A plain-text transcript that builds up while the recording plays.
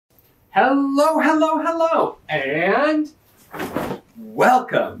Hello, hello, hello, and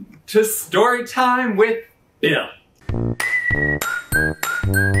welcome to Storytime with Bill.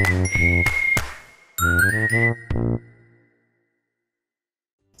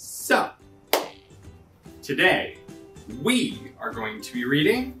 So, today we are going to be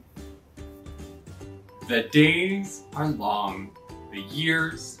reading The Days Are Long, the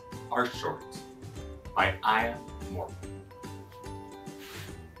Years Are Short by Aya Morton.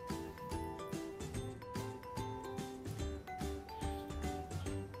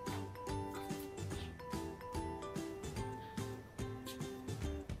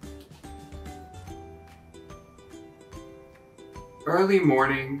 Early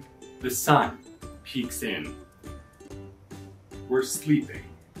morning, the sun peeks in. We're sleeping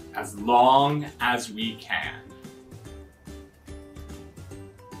as long as we can.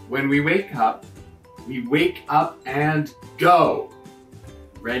 When we wake up and go,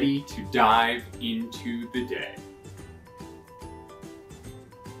 ready to dive into the day.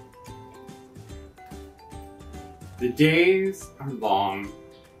 The days are long,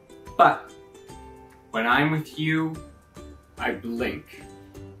 but when I'm with you, I blink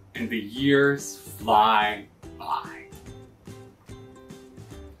and the years fly by.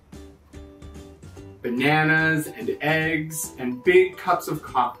 Bananas and eggs and big cups of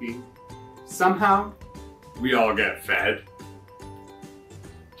coffee. Somehow, we all get fed.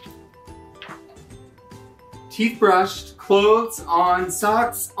 Teeth brushed, clothes on,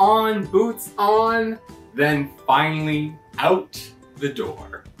 socks on, boots on, then finally out the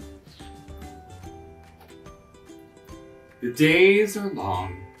door. The days are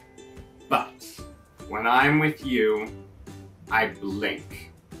long, but when I'm with you, I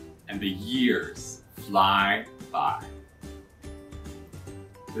blink and the years fly by.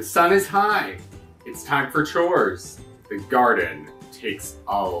 The sun is high. It's time for chores. The garden takes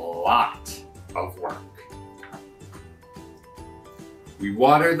a lot of work. We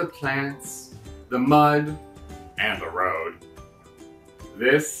water the plants, the mud, and the road.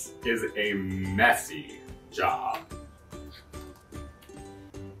 This is a messy job.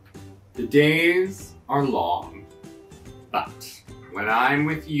 The days are long, but when I'm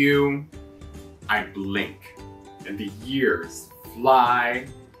with you, I blink and the years fly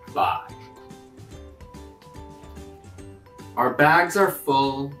by. Our bags are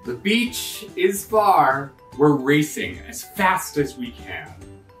full, the beach is far, we're racing as fast as we can.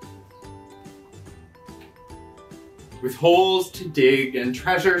 With holes to dig and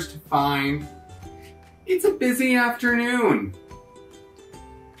treasures to find, it's a busy afternoon.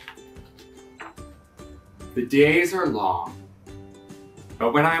 The days are long,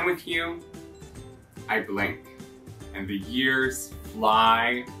 but when I'm with you, I blink and the years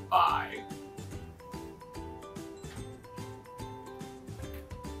fly by.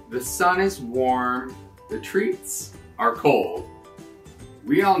 The sun is warm, the treats are cold.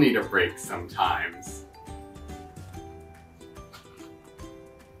 We all need a break sometimes.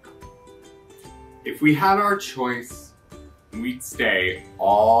 If we had our choice, we'd stay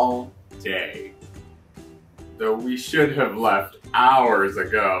all day. Though we should have left hours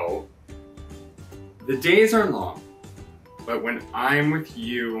ago. The days are long, but when I'm with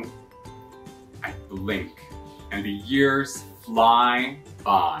you, I blink and the years fly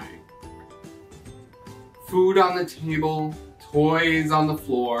by. Food on the table, toys on the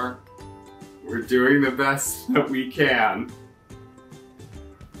floor. We're doing the best that we can.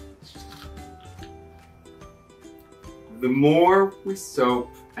 The more we soap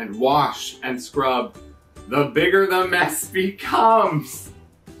and wash and scrub, the bigger the mess becomes.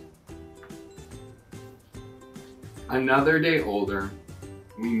 Another day older,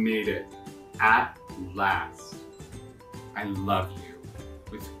 we made it at last. I love you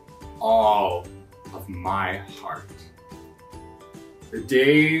with all of my heart. The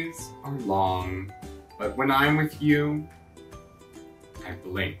days are long, but when I'm with you, I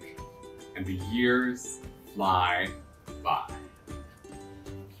blink and the years fly by.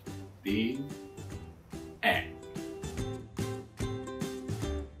 The